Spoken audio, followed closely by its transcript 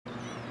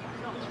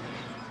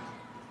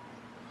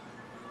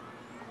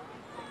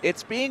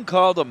It's being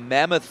called a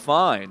mammoth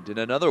find in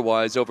an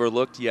otherwise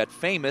overlooked yet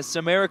famous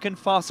American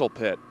fossil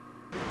pit.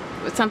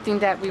 It's something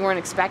that we weren't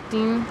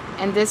expecting,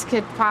 and this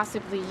could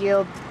possibly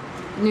yield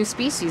new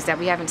species that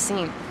we haven't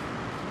seen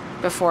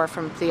before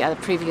from the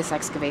previous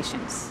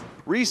excavations.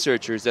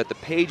 Researchers at the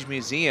Page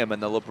Museum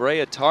and the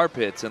Brea Tar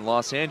Pits in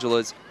Los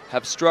Angeles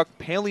have struck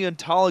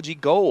paleontology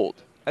gold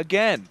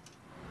again.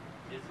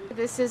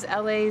 This is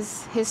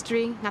LA's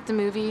history, not the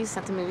movies,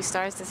 not the movie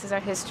stars. This is our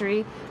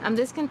history.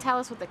 This can tell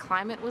us what the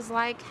climate was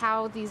like,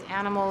 how these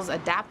animals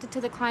adapted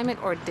to the climate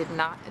or did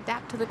not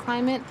adapt to the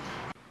climate.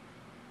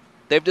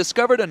 They've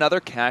discovered another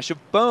cache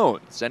of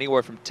bones,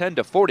 anywhere from 10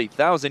 to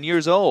 40,000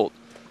 years old.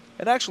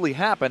 It actually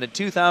happened in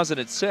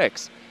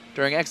 2006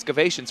 during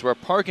excavations for a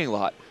parking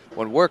lot.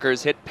 When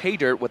workers hit pay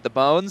dirt with the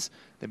bones,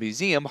 the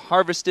museum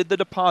harvested the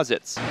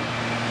deposits.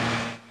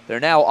 They're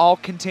now all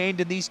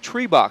contained in these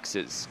tree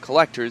boxes.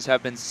 Collectors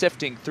have been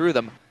sifting through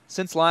them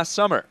since last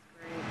summer.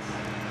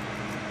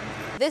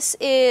 This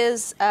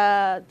is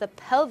the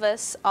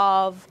pelvis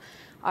of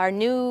our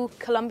new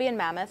Columbian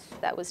mammoth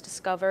that was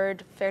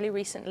discovered fairly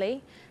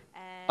recently.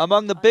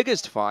 Among the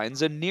biggest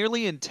finds, a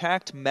nearly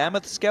intact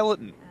mammoth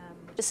skeleton.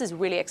 This is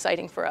really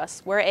exciting for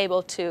us. We're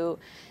able to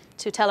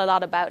tell a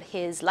lot about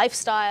his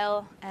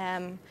lifestyle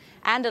and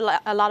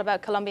a lot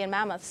about Columbian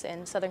mammoths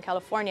in Southern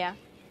California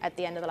at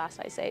the end of the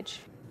last ice age.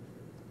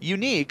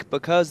 Unique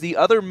because the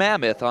other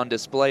mammoth on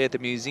display at the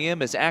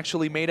museum is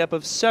actually made up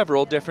of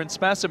several different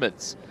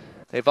specimens.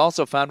 They've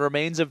also found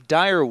remains of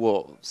dire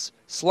wolves,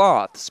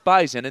 sloths,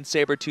 bison, and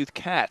saber-toothed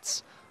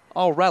cats,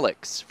 all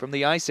relics from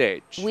the Ice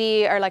Age.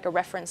 We are like a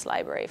reference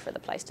library for the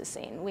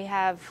Pleistocene. We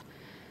have,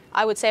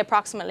 I would say,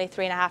 approximately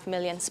 3.5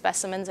 million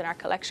specimens in our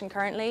collection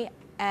currently.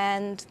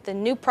 And the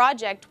new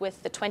project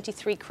with the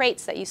 23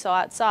 crates that you saw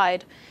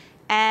outside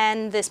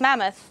and this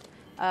mammoth,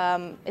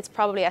 it's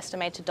probably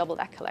estimated to double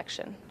that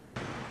collection.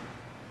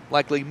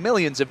 Likely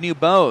millions of new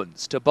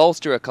bones to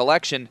bolster a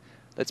collection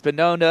that's been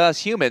known to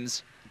us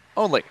humans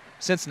only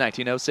since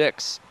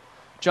 1906.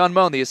 John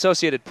Mone, The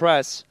Associated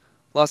Press,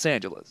 Los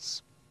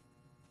Angeles.